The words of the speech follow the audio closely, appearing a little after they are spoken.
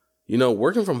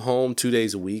Working from home 2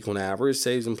 days a week on average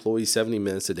saves employees 70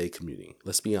 minutes a day commuting.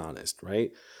 Let's be honest,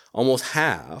 right? Almost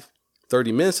half,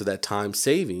 30 minutes of that time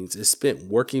savings is spent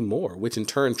working more, which in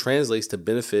turn translates to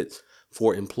benefits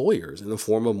for employers in the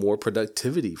form of more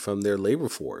productivity from their labor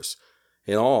force.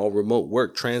 In all, remote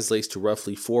work translates to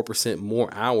roughly 4% more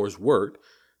hours worked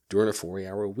during a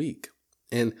 40-hour week.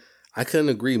 And I couldn't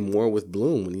agree more with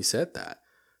Bloom when he said that.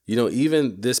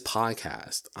 Even this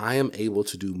podcast, I am able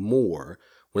to do more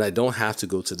when I don't have to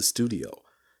go to the studio.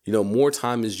 More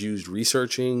time is used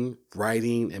researching,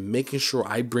 writing, and making sure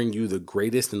I bring you the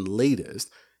greatest and latest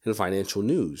in financial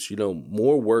news.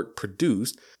 More work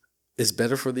produced is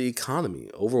better for the economy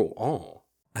overall.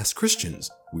 As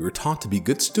Christians, we were taught to be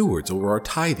good stewards over our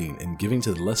tithing and giving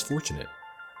to the less fortunate.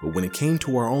 But when it came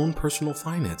to our own personal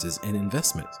finances and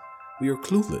investments, we are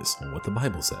clueless on what the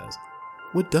Bible says.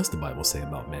 What does the Bible say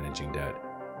about managing debt,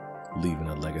 leaving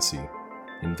a legacy,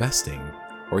 investing,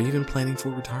 or even planning for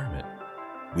retirement?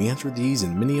 We answer these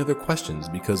and many other questions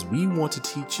because we want to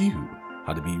teach you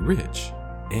how to be rich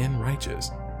and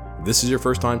righteous. If this is your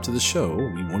first time to the show,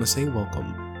 we want to say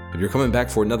welcome. If you're coming back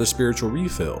for another spiritual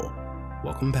refill,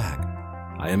 welcome back.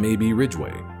 I am A.B.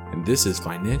 Ridgway, and this is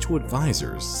Financial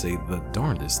Advisors Say the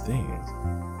Darndest Things.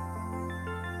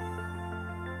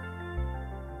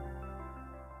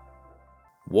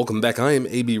 Welcome back. I am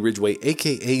A.B. Ridgway,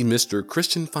 aka Mr.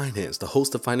 Christian Finance, the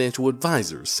host of Financial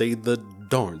Advisors Say the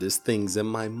Darndest Things, and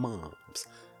my mom's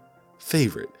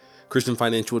favorite Christian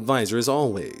financial advisor. As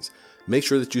always, make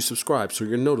sure that you subscribe so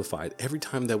you're notified every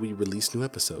time that we release new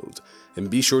episodes, and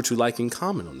be sure to like and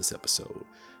comment on this episode.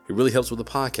 It really helps with the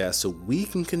podcast so we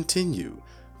can continue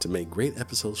to make great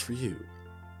episodes for you.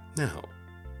 Now,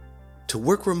 to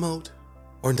work remote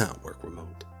or not work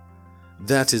remote?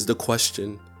 That is the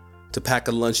question. To pack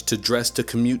a lunch, to dress, to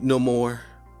commute no more.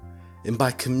 And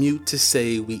by commute to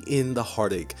say we end the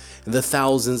heartache and the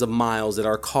thousands of miles that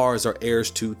our cars are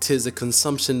heirs to. 'Tis a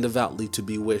consumption devoutly to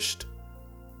be wished.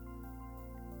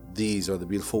 These are the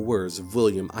beautiful words of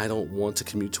William I Don't Want to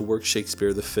Commute to Work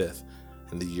Shakespeare V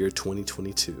in the year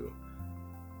 2022.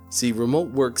 See,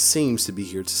 remote work seems to be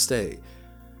here to stay.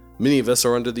 Many of us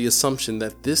are under the assumption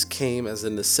that this came as a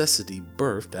necessity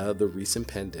birthed out of the recent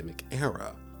pandemic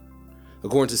era.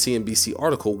 According to CNBC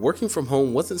article, working from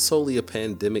home wasn't solely a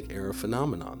pandemic-era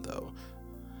phenomenon, though.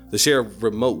 The share of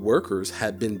remote workers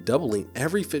had been doubling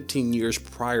every 15 years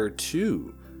prior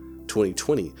to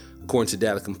 2020, according to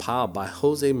data compiled by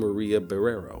Jose Maria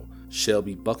Barrero,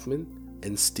 Shelby Buckman,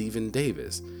 and Stephen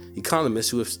Davis, economists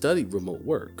who have studied remote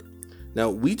work. Now,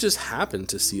 we just happened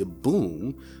to see a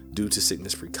boom due to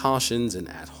sickness precautions and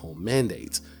at-home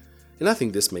mandates. And I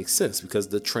think this makes sense because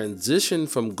the transition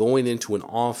from going into an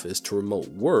office to remote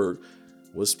work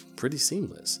was pretty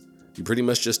seamless. You pretty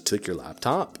much just took your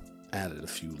laptop, added a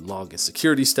few login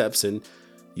security steps, and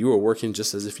you were working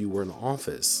just as if you were in an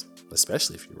office,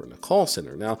 especially if you were in a call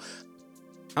center. Now,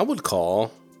 I would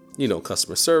call,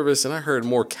 customer service, and I heard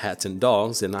more cats and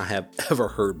dogs than I have ever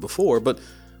heard before, but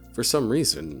for some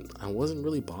reason, I wasn't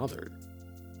really bothered.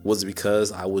 Was it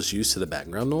because I was used to the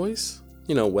background noise?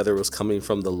 Whether it was coming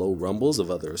from the low rumbles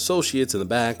of other associates in the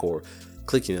back or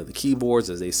clicking of the keyboards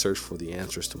as they searched for the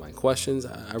answers to my questions,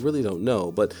 I really don't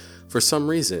know. But for some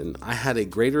reason, I had a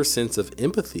greater sense of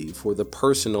empathy for the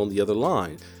person on the other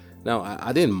line. Now,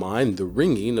 I didn't mind the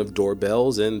ringing of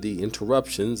doorbells and the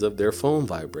interruptions of their phone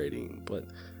vibrating. But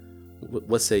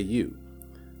what say you?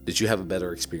 Did you have a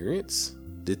better experience?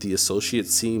 Did the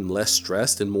associates seem less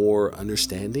stressed and more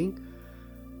understanding?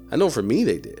 I know for me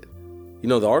they did.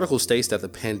 The article states that the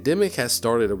pandemic has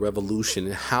started a revolution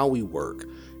in how we work,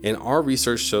 and our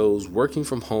research shows working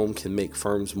from home can make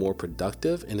firms more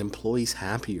productive and employees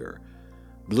happier.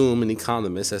 Bloom, an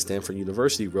economist at Stanford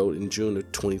University, wrote in June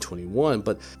of 2021,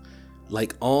 but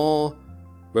like all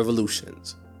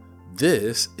revolutions,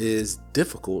 this is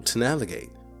difficult to navigate.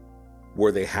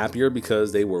 Were they happier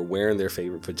because they were wearing their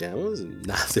favorite pajamas and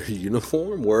not their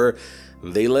uniform? Were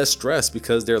they less stressed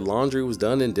because their laundry was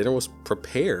done and dinner was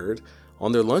prepared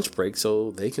on their lunch break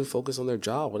so they can focus on their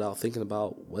job without thinking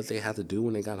about what they had to do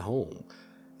when they got home?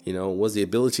 Was the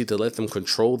ability to let them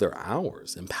control their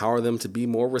hours, empower them to be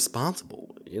more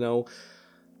responsible?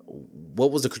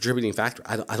 What was the contributing factor?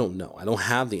 I don't know. I don't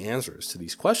have the answers to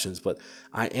these questions, but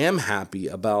I am happy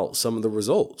about some of the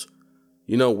results.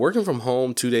 Working from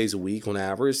home 2 days a week on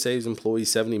average saves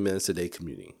employees 70 minutes a day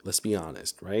commuting. Let's be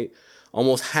honest, right?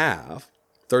 Almost half,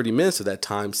 30 minutes of that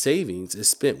time savings is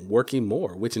spent working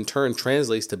more, which in turn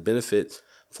translates to benefits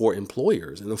for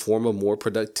employers in the form of more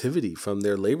productivity from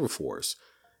their labor force.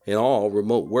 In all,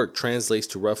 remote work translates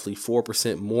to roughly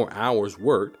 4% more hours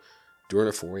worked during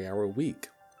a 40-hour week.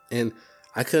 And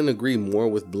I couldn't agree more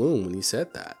with Bloom when he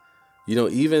said that.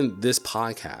 Even this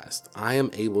podcast, I am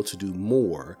able to do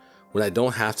more when I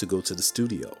don't have to go to the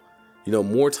studio.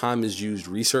 More time is used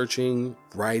researching,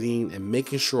 writing, and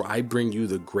making sure I bring you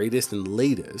the greatest and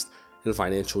latest in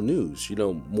financial news.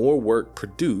 More work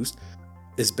produced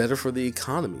is better for the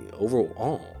economy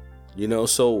overall.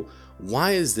 So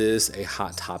why is this a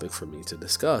hot topic for me to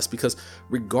discuss? Because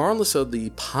regardless of the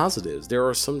positives, there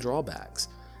are some drawbacks.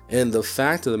 And the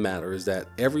fact of the matter is that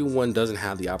everyone doesn't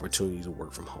have the opportunity to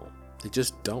work from home. They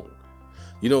just don't.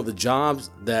 The jobs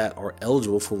that are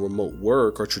eligible for remote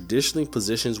work are traditionally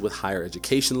positions with higher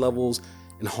education levels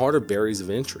and harder barriers of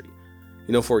entry.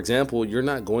 For example, you're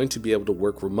not going to be able to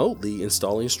work remotely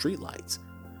installing streetlights.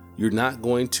 You're not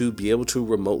going to be able to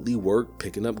remotely work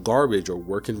picking up garbage or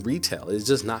work in retail. It's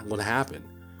just not going to happen.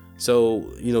 So,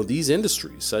 these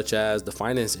industries, such as the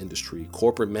finance industry,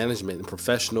 corporate management and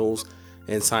professionals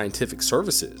and scientific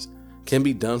services, can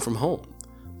be done from home.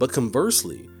 But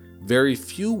conversely, very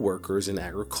few workers in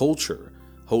agriculture,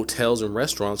 hotels and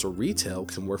restaurants or retail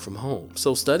can work from home.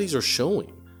 So studies are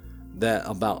showing that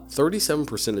about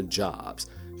 37% of jobs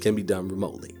can be done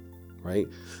remotely, right?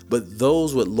 But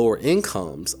those with lower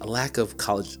incomes, a lack of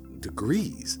college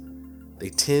degrees, they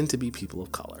tend to be people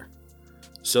of color.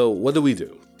 So what do?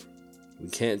 We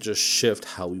can't just shift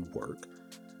how we work.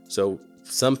 So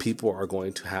some people are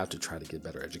going to have to try to get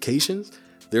better educations.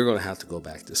 They're going to have to go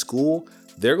back to school.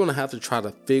 They're going to have to try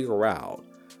to figure out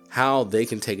how they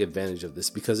can take advantage of this,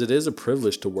 because it is a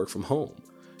privilege to work from home.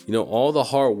 All the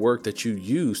hard work that you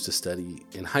used to study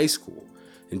in high school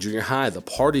and junior high, the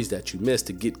parties that you missed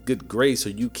to get good grades so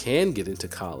you can get into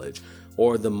college,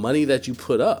 or the money that you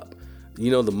put up,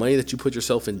 the money that you put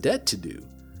yourself in debt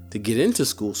to get into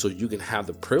school so you can have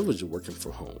the privilege of working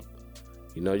from home.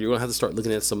 You're going to have to start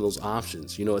looking at some of those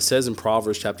options. It says in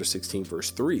Proverbs chapter 16,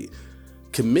 verse 3,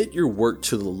 commit your work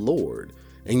to the Lord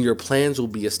and your plans will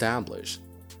be established.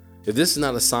 If this is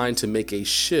not a sign to make a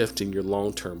shift in your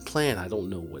long-term plan, I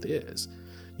don't know what is.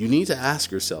 You need to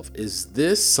ask yourself, is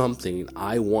this something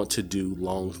I want to do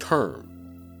long-term?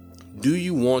 Do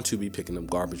you want to be picking up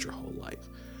garbage your whole life?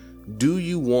 Do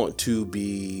you want to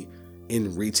be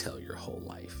in retail your whole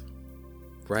life?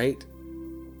 Right?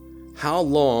 How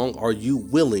long are you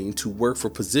willing to work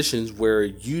for positions where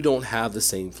you don't have the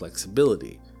same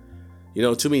flexibility?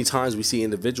 Too many times we see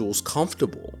individuals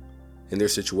comfortable in their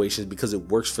situations because it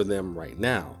works for them right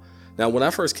now. Now, when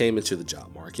I first came into the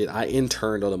job market, I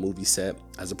interned on a movie set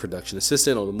as a production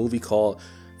assistant on a movie called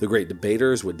The Great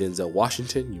Debaters with Denzel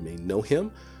Washington. You may know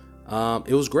him.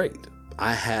 It was great.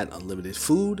 I had unlimited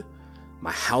food.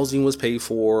 My housing was paid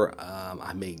for.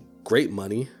 I made great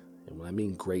money. And when I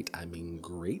mean great, I mean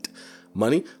great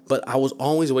money. But I was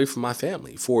always away from my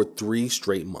family for 3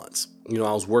 straight months. I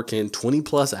was working 20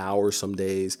 plus hours some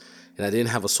days, and I didn't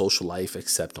have a social life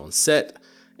except on set.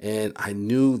 And I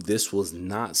knew this was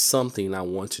not something I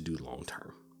want to do long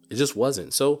term. It just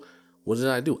wasn't. So what did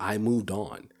I do? I moved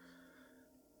on.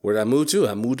 Where did I move to?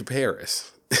 I moved to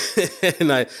Paris.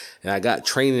 and I got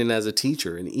training as a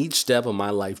teacher. And each step of my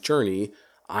life journey,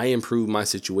 I improved my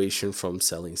situation from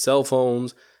selling cell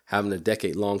phones, having a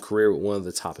decade-long career with one of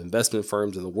the top investment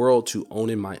firms in the world, to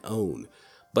owning my own.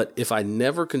 But if I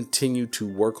never continue to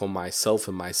work on myself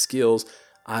and my skills,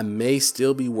 I may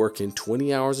still be working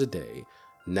 20 hours a day,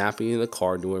 napping in the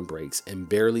car doing breaks, and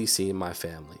barely seeing my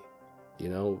family.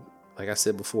 Like I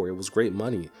said before, it was great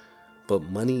money, but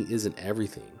money isn't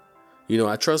everything.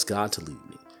 I trust God to lead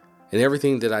me. And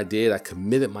everything that I did, I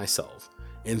committed myself.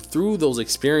 And through those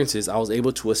experiences, I was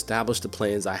able to establish the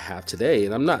plans I have today.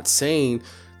 And I'm not saying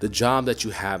the job that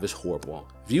you have is horrible.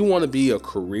 If you want to be a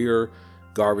career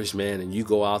garbage man and you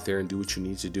go out there and do what you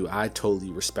need to do, I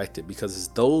totally respect it, because it's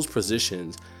those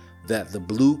positions that the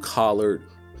blue collar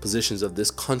positions of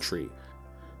this country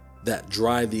that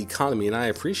drive the economy. And I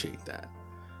appreciate that.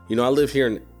 I live here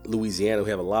in Louisiana. We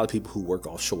have a lot of people who work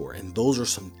offshore, and those are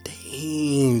some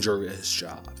dangerous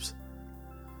jobs.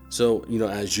 So,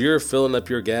 as you're filling up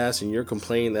your gas and you're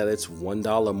complaining that it's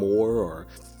 $1 more or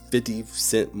 50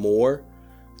 cents more,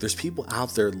 there's people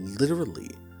out there literally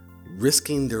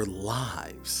risking their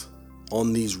lives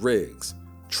on these rigs,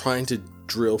 trying to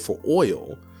drill for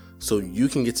oil so you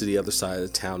can get to the other side of the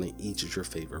town and eat at your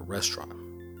favorite restaurant.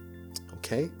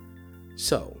 Okay?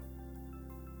 So,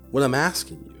 what I'm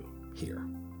asking you here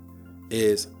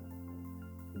is,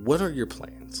 what are your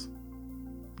plans?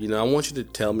 I want you to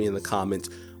tell me in the comments,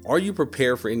 are you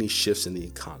prepared for any shifts in the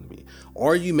economy?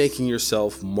 Are you making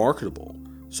yourself marketable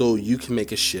so you can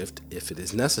make a shift if it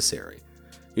is necessary?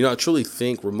 I truly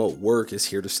think remote work is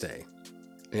here to stay.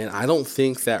 And I don't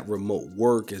think that remote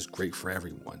work is great for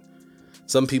everyone.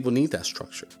 Some people need that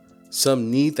structure.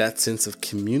 Some need that sense of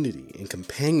community and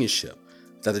companionship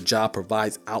that a job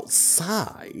provides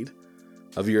outside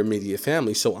of your immediate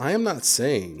family. So I am not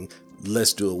saying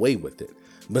let's do away with it,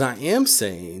 but I am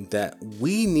saying that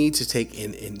we need to take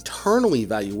an internal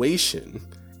evaluation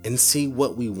and see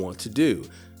what we want to do.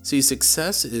 See,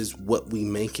 success is what we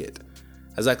make it.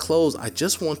 As I close, I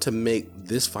just want to make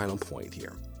this final point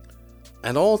here.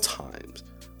 At all times,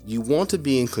 you want to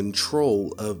be in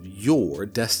control of your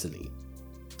destiny.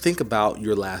 Think about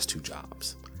your last 2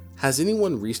 jobs. Has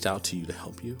anyone reached out to you to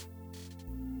help you?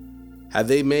 Have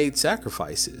they made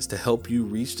sacrifices to help you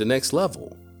reach the next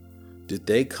level? Did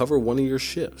they cover one of your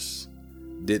shifts?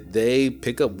 Did they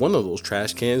pick up one of those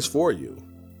trash cans for you?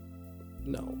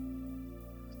 No.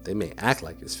 They may act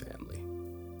like it's family,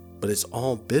 but it's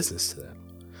all business to them.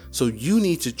 So you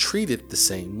need to treat it the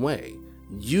same way.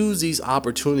 Use these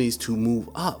opportunities to move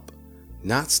up,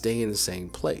 not stay in the same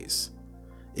place.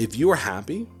 If you're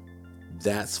happy,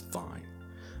 that's fine.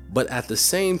 But at the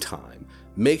same time,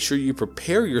 make sure you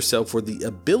prepare yourself for the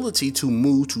ability to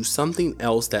move to something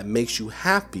else that makes you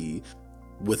happy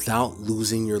without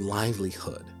losing your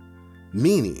livelihood.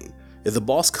 Meaning, if the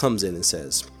boss comes in and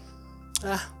says,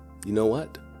 you know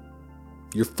what?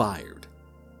 You're fired.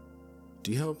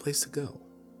 Do you have a place to go?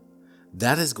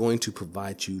 That is going to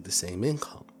provide you the same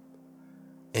income.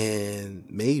 And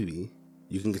maybe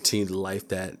you can continue the life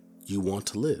that you want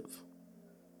to live.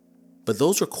 But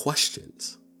those are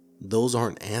questions. Those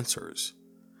aren't answers.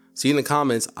 See, in the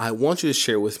comments, I want you to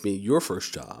share with me your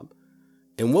first job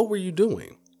and what were you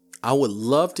doing? I would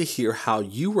love to hear how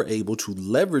you were able to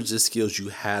leverage the skills you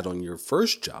had on your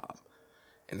first job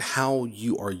and how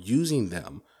you are using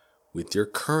them with your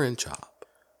current job.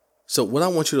 So what I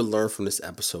want you to learn from this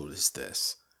episode is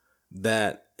this,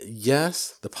 that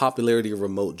yes, the popularity of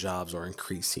remote jobs are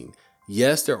increasing.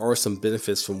 Yes, there are some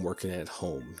benefits from working at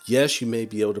home. Yes, you may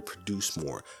be able to produce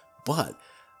more, but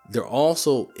there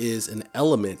also is an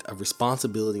element of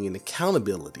responsibility and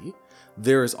accountability.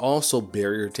 There is also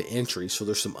barrier to entry. So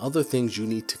there's some other things you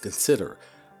need to consider.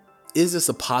 Is this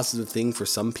a positive thing for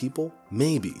some people?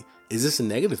 Maybe. Is this a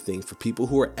negative thing for people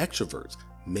who are extroverts?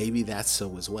 Maybe that's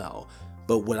so as well.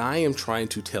 But what I am trying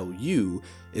to tell you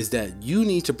is that you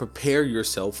need to prepare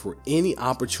yourself for any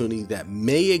opportunity that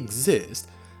may exist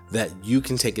that you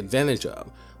can take advantage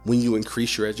of. When you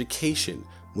increase your education,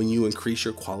 when you increase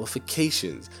your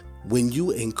qualifications, when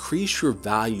you increase your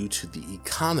value to the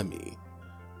economy,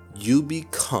 you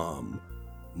become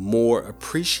more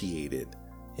appreciated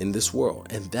in this world.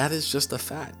 And that is just a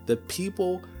fact. The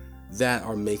people that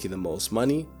are making the most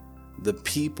money, the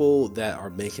people that are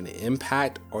making an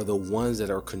impact are the ones that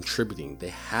are contributing. They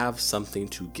have something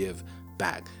to give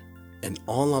back. And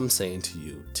all I'm saying to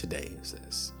you today is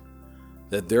this,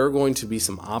 that there are going to be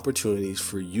some opportunities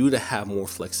for you to have more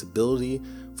flexibility,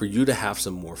 for you to have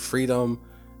some more freedom.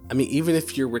 I mean, even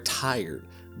if you're retired,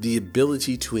 the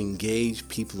ability to engage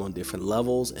people on different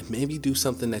levels and maybe do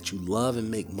something that you love and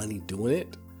make money doing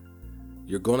it,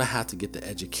 you're going to have to get the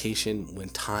education when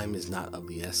time is not of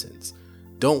the essence.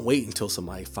 Don't wait until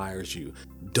somebody fires you.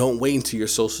 Don't wait until your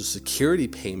Social Security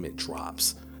payment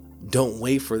drops. Don't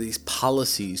wait for these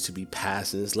policies to be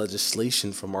passed and this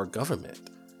legislation from our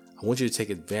government. I want you to take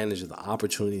advantage of the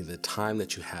opportunity and the time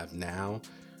that you have now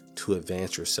to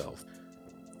advance yourself.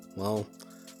 Well,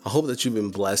 I hope that you've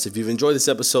been blessed. If you've enjoyed this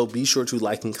episode, be sure to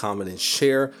like and comment and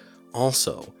share.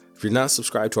 Also, if you're not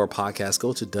subscribed to our podcast,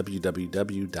 go to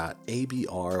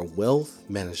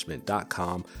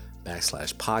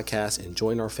www.abrwealthmanagement.com/podcast and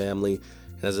join our family.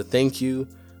 And as a thank you,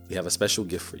 we have a special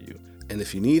gift for you. And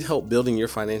if you need help building your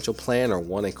financial plan or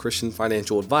want a Christian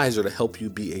financial advisor to help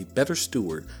you be a better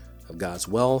steward of God's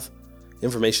wealth,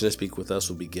 information to speak with us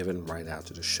will be given right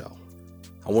after the show.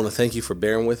 I want to thank you for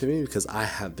bearing with me because I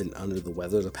have been under the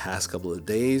weather the past couple of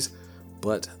days,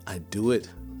 but I do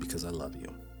it because I love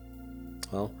you.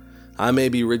 Well, I'm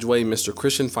A.B. Ridgway, Mr.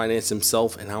 Christian Finance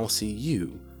himself, and I'll see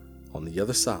you on the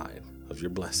other side of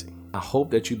your blessing. I hope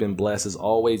that you've been blessed. As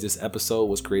always, this episode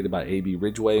was created by A.B.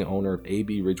 Ridgway, owner of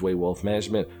A.B. Ridgway Wealth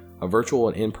Management, a virtual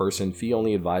and in-person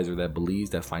fee-only advisor that believes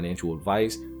that financial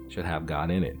advice should have God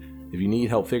in it. If you need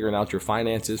help figuring out your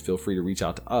finances, feel free to reach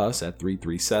out to us at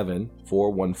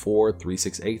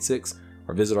 337-414-3686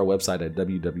 or visit our website at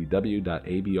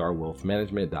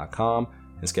www.abrwealthmanagement.com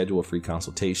and schedule a free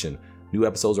consultation. New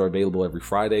episodes are available every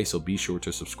Friday, so be sure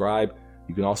to subscribe.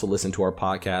 You can also listen to our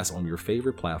podcast on your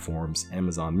favorite platforms,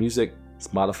 Amazon Music,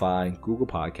 Spotify, Google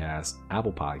Podcasts,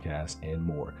 Apple Podcasts, and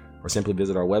more. Or simply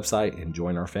visit our website and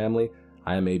join our family.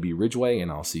 I am A.B. Ridgway,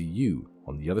 and I'll see you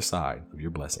on the other side of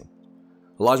your blessing.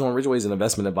 Olajuwon Ridgway is an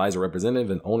investment advisor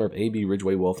representative and owner of A.B.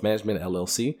 Ridgway Wealth Management,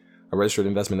 LLC, a registered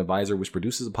investment advisor which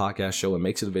produces a podcast show and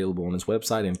makes it available on its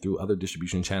website and through other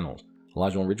distribution channels.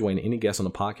 Olajuwon Ridgeway and any guests on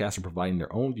the podcast are providing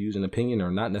their own views and opinion and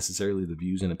are not necessarily the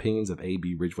views and opinions of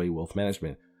AB Ridgeway Wealth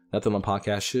Management. Nothing on the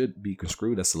podcast should be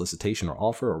construed as solicitation or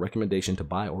offer or recommendation to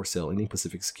buy or sell any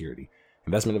specific security.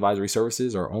 Investment advisory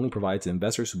services are only provided to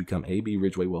investors who become AB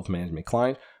Ridgeway Wealth Management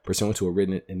client pursuant to a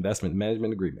written investment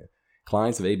management agreement.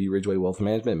 Clients of AB Ridgeway Wealth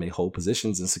Management may hold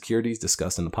positions in securities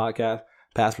discussed in the podcast.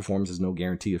 Past performance is no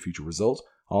guarantee of future results.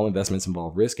 All investments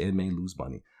involve risk and may lose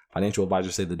money. Financial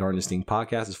advisors say the Darn Esteemed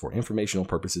podcast is for informational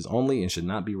purposes only and should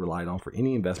not be relied on for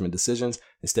any investment decisions.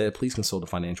 Instead, please consult a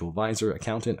financial advisor,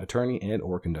 accountant, attorney,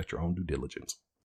 and/or conduct your own due diligence.